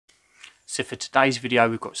So for today's video,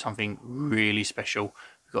 we've got something really special.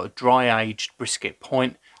 We've got a dry aged brisket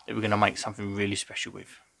point that we're going to make something really special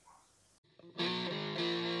with.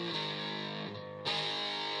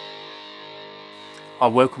 Hi,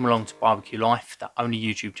 welcome along to Barbecue Life, the only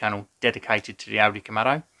YouTube channel dedicated to the aldi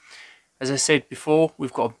kamado. As I said before,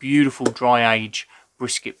 we've got a beautiful dry age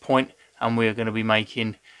brisket point, and we're going to be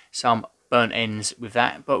making some burnt ends with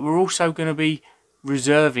that, but we're also going to be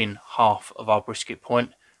reserving half of our brisket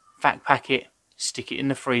point, fat pack it, stick it in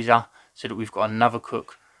the freezer so that we've got another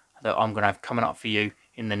cook that I'm going to have coming up for you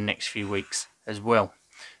in the next few weeks as well.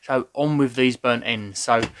 So on with these burnt ends.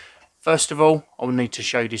 So first of all, I'll need to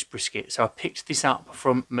show you this brisket. So I picked this up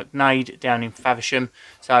from McNade down in Faversham.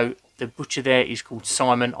 So the butcher there is called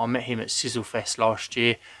Simon. I met him at Sizzlefest last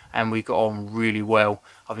year and we got on really well.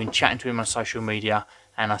 I've been chatting to him on social media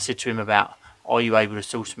and I said to him about, are you able to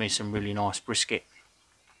source me some really nice brisket?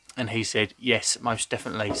 And he said, yes, most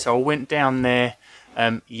definitely. So I went down there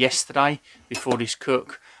yesterday before this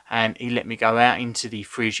cook, and he let me go out into the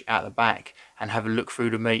fridge out the back and have a look through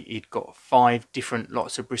the meat. He'd got 5 different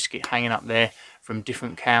lots of brisket hanging up there from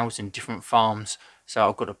different cows and different farms. So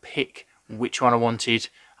I've got to pick which one I wanted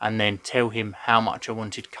and then tell him how much I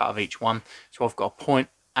wanted cut of each one. So I've got a point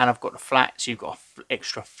and I've got the flat. So you've got an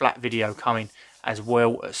extra flat video coming as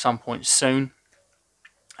well at some point soon.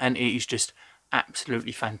 And it is just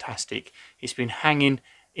absolutely fantastic. It's been hanging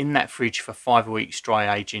in that fridge for 5 weeks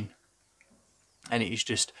dry aging, and it is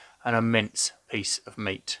just an immense piece of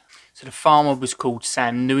meat. So the farmer was called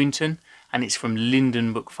Sam Newington and it's from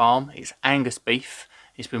Lindenbrook Farm. It's Angus beef.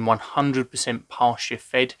 It's been 100% pasture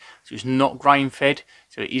fed, so it's not grain fed,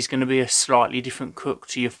 so it is going to be a slightly different cook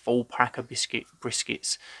to your full pack of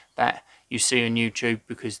briskets that you see on YouTube,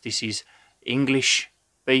 because this is English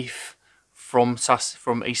beef from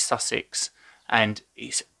East Sussex and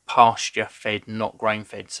it's pasture fed, not grain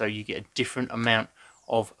fed, so you get a different amount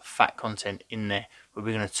of fat content in there, but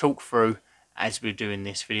we're going to talk through as we're doing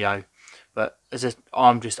this video. But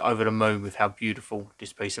I'm just over the moon with how beautiful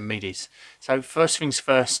this piece of meat is. So first things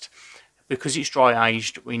first, because it's dry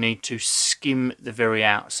aged, we need to skim the very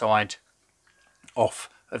outside off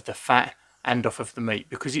of the fat and off of the meat.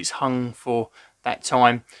 Because it's hung for that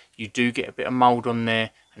time, you do get a bit of mould on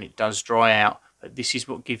there and it does dry out, but this is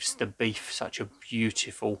what gives the beef such a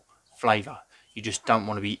beautiful flavour. You just don't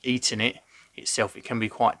want to be eating it itself. It can be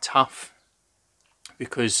quite tough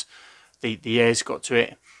because the air's got to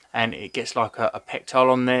it and it gets like a pectile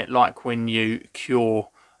on there, like when you cure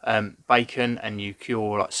bacon and you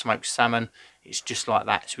cure like smoked salmon. It's just like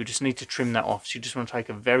that. So we just need to trim that off. So you just want to take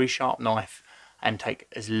a very sharp knife and take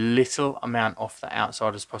as little amount off the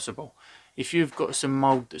outside as possible. If you've got some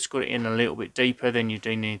mould that's got it in a little bit deeper, then you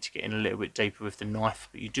do need to get in a little bit deeper with the knife,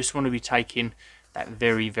 but you just want to be taking that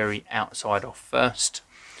very, very outside off first.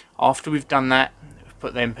 After we've done that,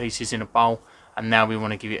 put them pieces in a bowl, and now we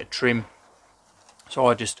want to give it a trim. So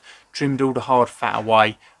I just trimmed all the hard fat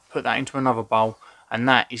away, put that into another bowl, and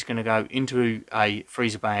that is going to go into a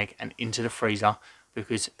freezer bag and into the freezer,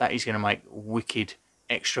 because that is going to make wicked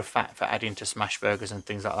extra fat for adding to smash burgers and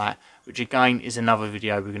things like that, which again is another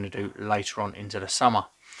video we're going to do later on into the summer.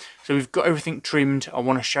 So we've got everything trimmed. I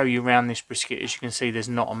want to show you around this brisket. As you can see, there's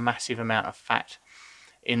not a massive amount of fat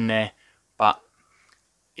in there, but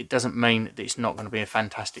it doesn't mean that it's not going to be a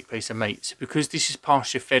fantastic piece of meat. So because this is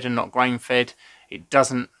pasture fed and not grain fed, it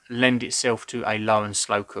doesn't lend itself to a low and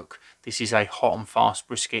slow cook. This is a hot and fast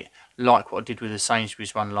brisket, like what I did with the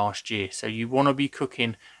Sainsbury's one last year. So you want to be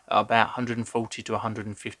cooking at about 140 to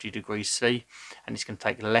 150 degrees C, and it's going to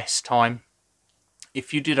take less time.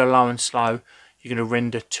 If you did a low and slow, you're going to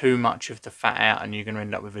render too much of the fat out and you're going to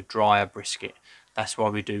end up with a drier brisket. That's why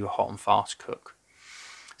we do a hot and fast cook.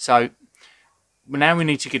 So now we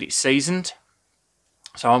need to get it seasoned.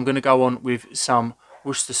 So I'm going to go on with some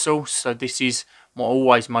Worcester sauce. So this is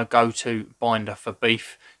always my go-to binder for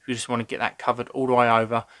beef. You just want to get that covered all the way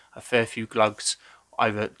over, a fair few glugs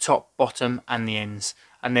over top, bottom and the ends.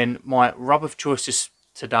 And then my rub of choice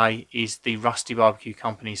today is the Rusty Barbecue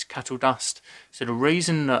Company's Cattle Dust. So the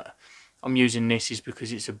reason that I'm using this is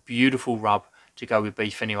because it's a beautiful rub to go with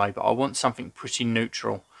beef anyway, but I want something pretty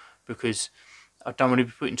neutral because I don't want to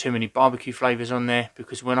be putting too many barbecue flavours on there,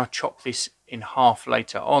 because when I chop this in half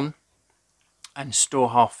later on and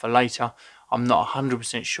store half for later, I'm not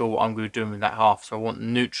 100% sure what I'm going to be doing with that half. So I want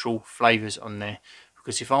neutral flavours on there,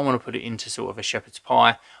 because if I want to put it into sort of a shepherd's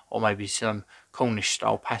pie or maybe some Cornish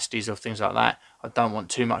style pasties or things like that, I don't want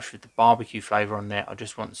too much with the barbecue flavour on there. I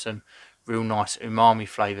just want some real nice umami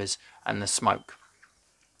flavours and the smoke.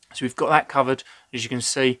 So we've got that covered. As you can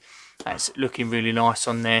see, that's looking really nice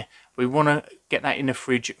on there. We want to get that in the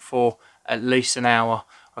fridge for at least an hour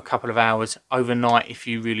a couple of hours overnight if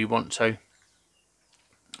you really want to.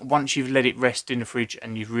 Once you've let it rest in the fridge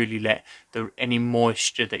and you've really let any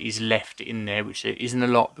moisture that is left in there, which there isn't a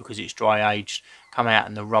lot because it's dry aged, come out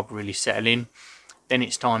and the rub really settle in, then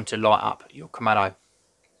it's time to light up your kamado.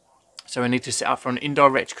 So we need to set up for an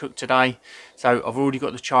indirect cook today. So I've already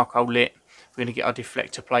got the charcoal lit. We're going to get our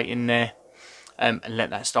deflector plate in there and let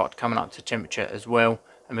that start coming up to temperature as well.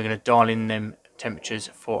 And we're going to dial in them temperatures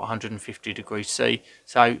for 150 degrees C.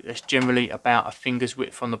 So that's generally about a finger's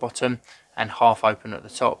width on the bottom and half open at the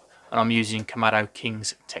top. And I'm using Kamado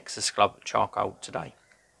King's Texas Club charcoal today.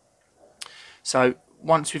 So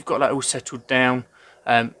once we've got that all settled down,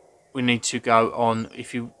 we need to go on.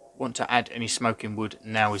 If you want to add any smoking wood,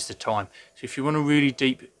 now is the time. So if you want a really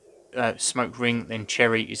deep smoke ring, then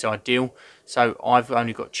cherry is ideal. So I've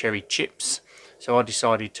only got cherry chips, so I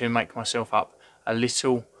decided to make myself up a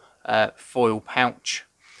little foil pouch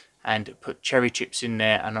and put cherry chips in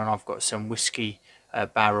there, and then I've got some whiskey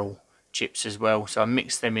barrel chips as well. So I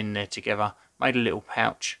mixed them in there together, made a little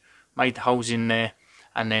pouch, made the holes in there,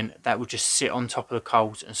 and then that will just sit on top of the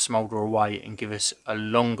coals and smoulder away and give us a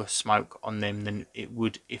longer smoke on them than it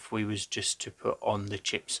would if we was just to put on the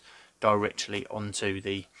chips directly onto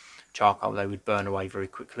the charcoal. They would burn away very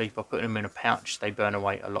quickly. By putting them in a pouch, they burn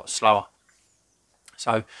away a lot slower.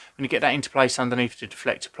 So we're going to get that into place underneath the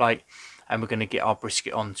deflector plate, and we're going to get our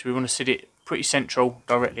brisket on. So we want to sit it pretty central,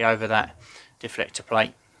 directly over that deflector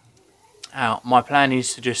plate. Now my plan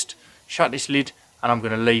is to just shut this lid, and I'm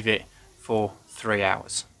going to leave it for 3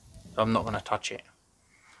 hours. So I'm not going to touch it.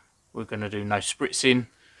 We're going to do no spritzing,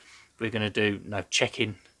 we're going to do no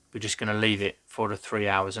checking, we're just going to leave it for the 3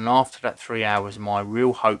 hours. And after that 3 hours, my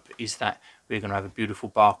real hope is that we're going to have a beautiful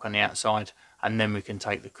bark on the outside, and then we can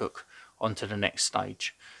take the cook onto the next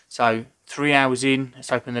stage. So 3 hours in,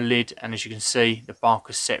 let's open the lid, and as you can see, the bark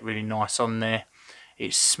has set really nice on there.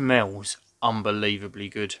 It smells unbelievably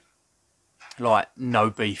good, like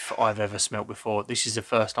no beef I've ever smelt before. This is the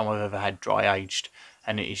first time I've ever had dry aged,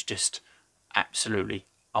 and it is just absolutely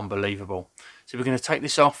unbelievable. So we're going to take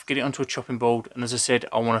this off, get it onto a chopping board, and as I said,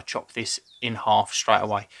 I want to chop this in half straight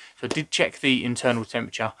away. So I did check the internal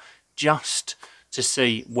temperature just to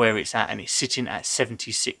see where it's at, and it's sitting at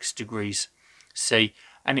 76 degrees C,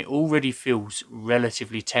 and it already feels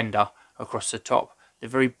relatively tender across the top. The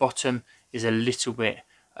very bottom is a little bit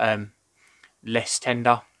less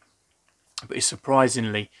tender, but it's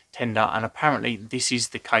surprisingly tender, and apparently this is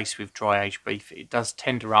the case with dry aged beef. It does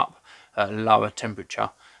tender up at a lower temperature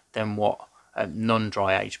than what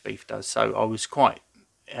non-dry aged beef does. So I was quite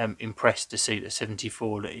impressed to see that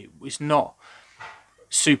 74, that it was not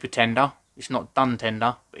super tender, it's not done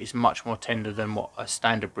tender, but it's much more tender than what a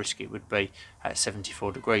standard brisket would be at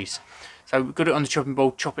 74 degrees. So we've got it on the chopping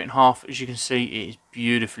board, chop it in half. As you can see, it is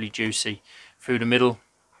beautifully juicy through the middle.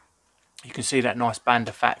 You can see that nice band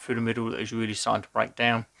of fat through the middle that is really starting to break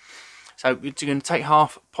down. So we're going to take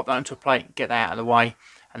half, pop that into a plate, get that out of the way,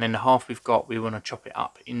 and then the half we've got, we want to chop it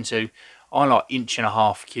up into, I like 1.5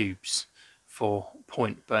 inch cubes for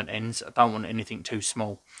point burnt ends. I don't want anything too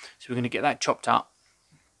small. So we're going to get that chopped up,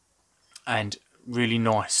 and really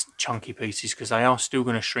nice chunky pieces, because they are still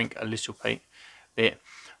going to shrink a little bit,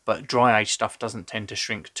 but dry aged stuff doesn't tend to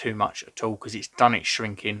shrink too much at all because it's done its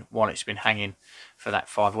shrinking while it's been hanging for that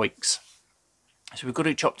 5 weeks. So we've got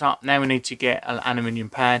it chopped up. Now we need to get an aluminium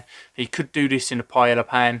pan. You could do this in a paella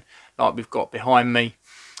pan like we've got behind me,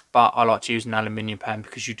 but I like to use an aluminium pan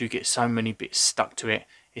because you do get so many bits stuck to it.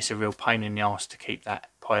 It's a real pain in the arse to keep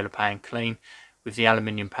that paella pan clean. With the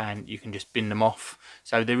aluminium pan, you can just bin them off.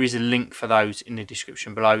 So there is a link for those in the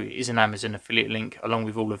description below. It is an Amazon affiliate link, along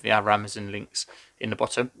with all of the other Amazon links in the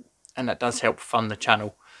bottom, and that does help fund the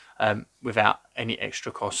channel without any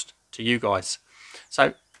extra cost to you guys.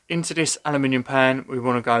 So into this aluminium pan, we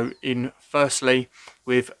want to go in firstly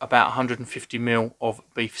with about 150ml of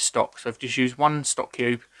beef stock. So I've just used 1 stock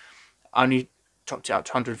cube, only topped it up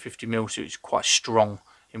to 150ml, so it's quite strong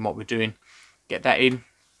in what we're doing. Get that in.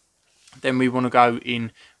 Then we want to go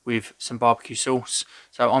in with some barbecue sauce.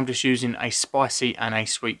 So I'm just using a spicy and a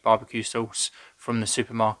sweet barbecue sauce from the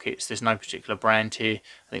supermarkets. There's no particular brand here.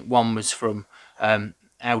 I think one was from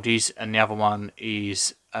Aldi's and the other one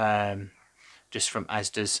is just from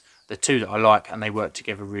Asda's. The two that I like, and they work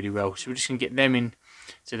together really well. So we're just going to get them in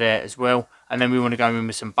to there as well. And then we want to go in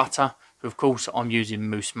with some butter. So of course I'm using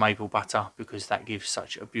mousse maple butter because that gives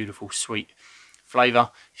such a beautiful sweet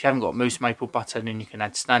flavour. If you haven't got mousse maple butter, then you can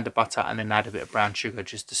add standard butter and then add a bit of brown sugar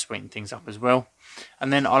just to sweeten things up as well.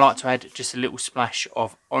 And then I like to add just a little splash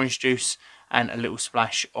of orange juice and a little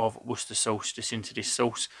splash of Worcester sauce just into this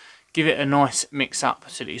sauce. Give it a nice mix up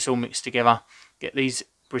so that it's all mixed together. Get these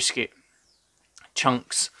brisket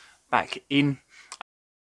chunks back in.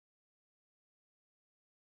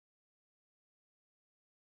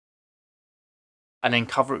 And then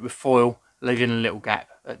cover it with foil, leaving a little gap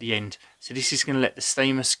at the end. So this is going to let the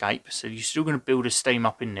steam escape. So you're still going to build a steam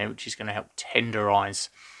up in there, which is going to help tenderize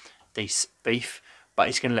this beef, but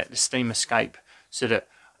it's going to let the steam escape so that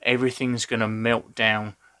everything's going to melt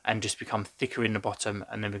down and just become thicker in the bottom,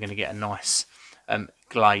 and then we're going to get a nice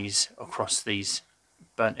glaze across these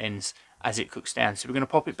burnt ends as it cooks down. So we're going to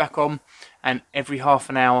pop it back on, and every half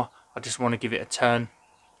an hour I just want to give it a turn.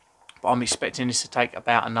 But I'm expecting this to take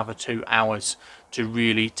about another 2 hours to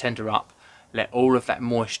really tender up, let all of that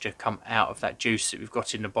moisture come out of that juice that we've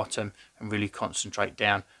got in the bottom and really concentrate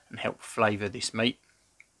down and help flavour this meat.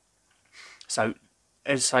 So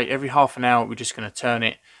as I say, every half an hour we're just going to turn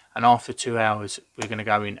it, and after 2 hours we're going to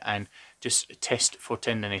go in and just test for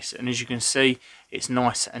tenderness. And as you can see, it's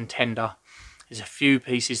nice and tender. There's a few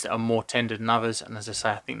pieces that are more tender than others, and as I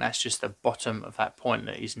say, I think that's just the bottom of that point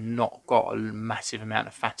that is not got a massive amount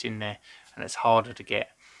of fat in there, and it's harder to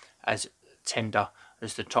get as tender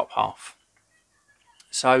as the top half.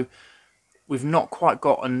 So we've not quite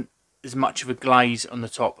gotten as much of a glaze on the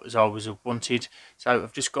top as I was wanted, so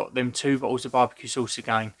I've just got them 2 bottles of barbecue sauce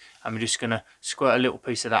again, and we're just going to squirt a little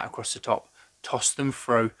piece of that across the top, toss them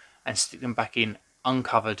through and stick them back in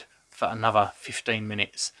uncovered for another 15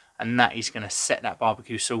 minutes. And that is going to set that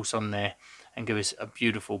barbecue sauce on there and give us a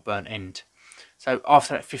beautiful burnt end. So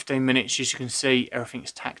after that 15 minutes, as you can see,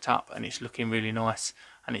 everything's tacked up and it's looking really nice,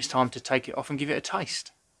 and it's time to take it off and give it a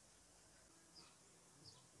taste.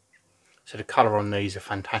 So the colour on these are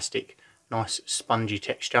fantastic, nice spongy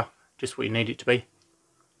texture, just what you need it to be.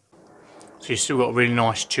 So you've still got a really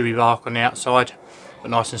nice chewy bark on the outside, but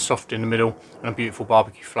nice and soft in the middle, and a beautiful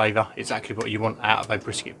barbecue flavour. Exactly what you want out of a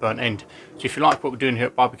brisket burnt end. So if you like what we're doing here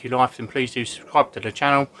at Barbecue Life, then please do subscribe to the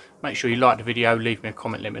channel. Make sure you like the video, leave me a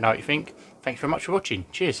comment, let me know what you think. Thanks very much for watching.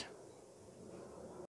 Cheers.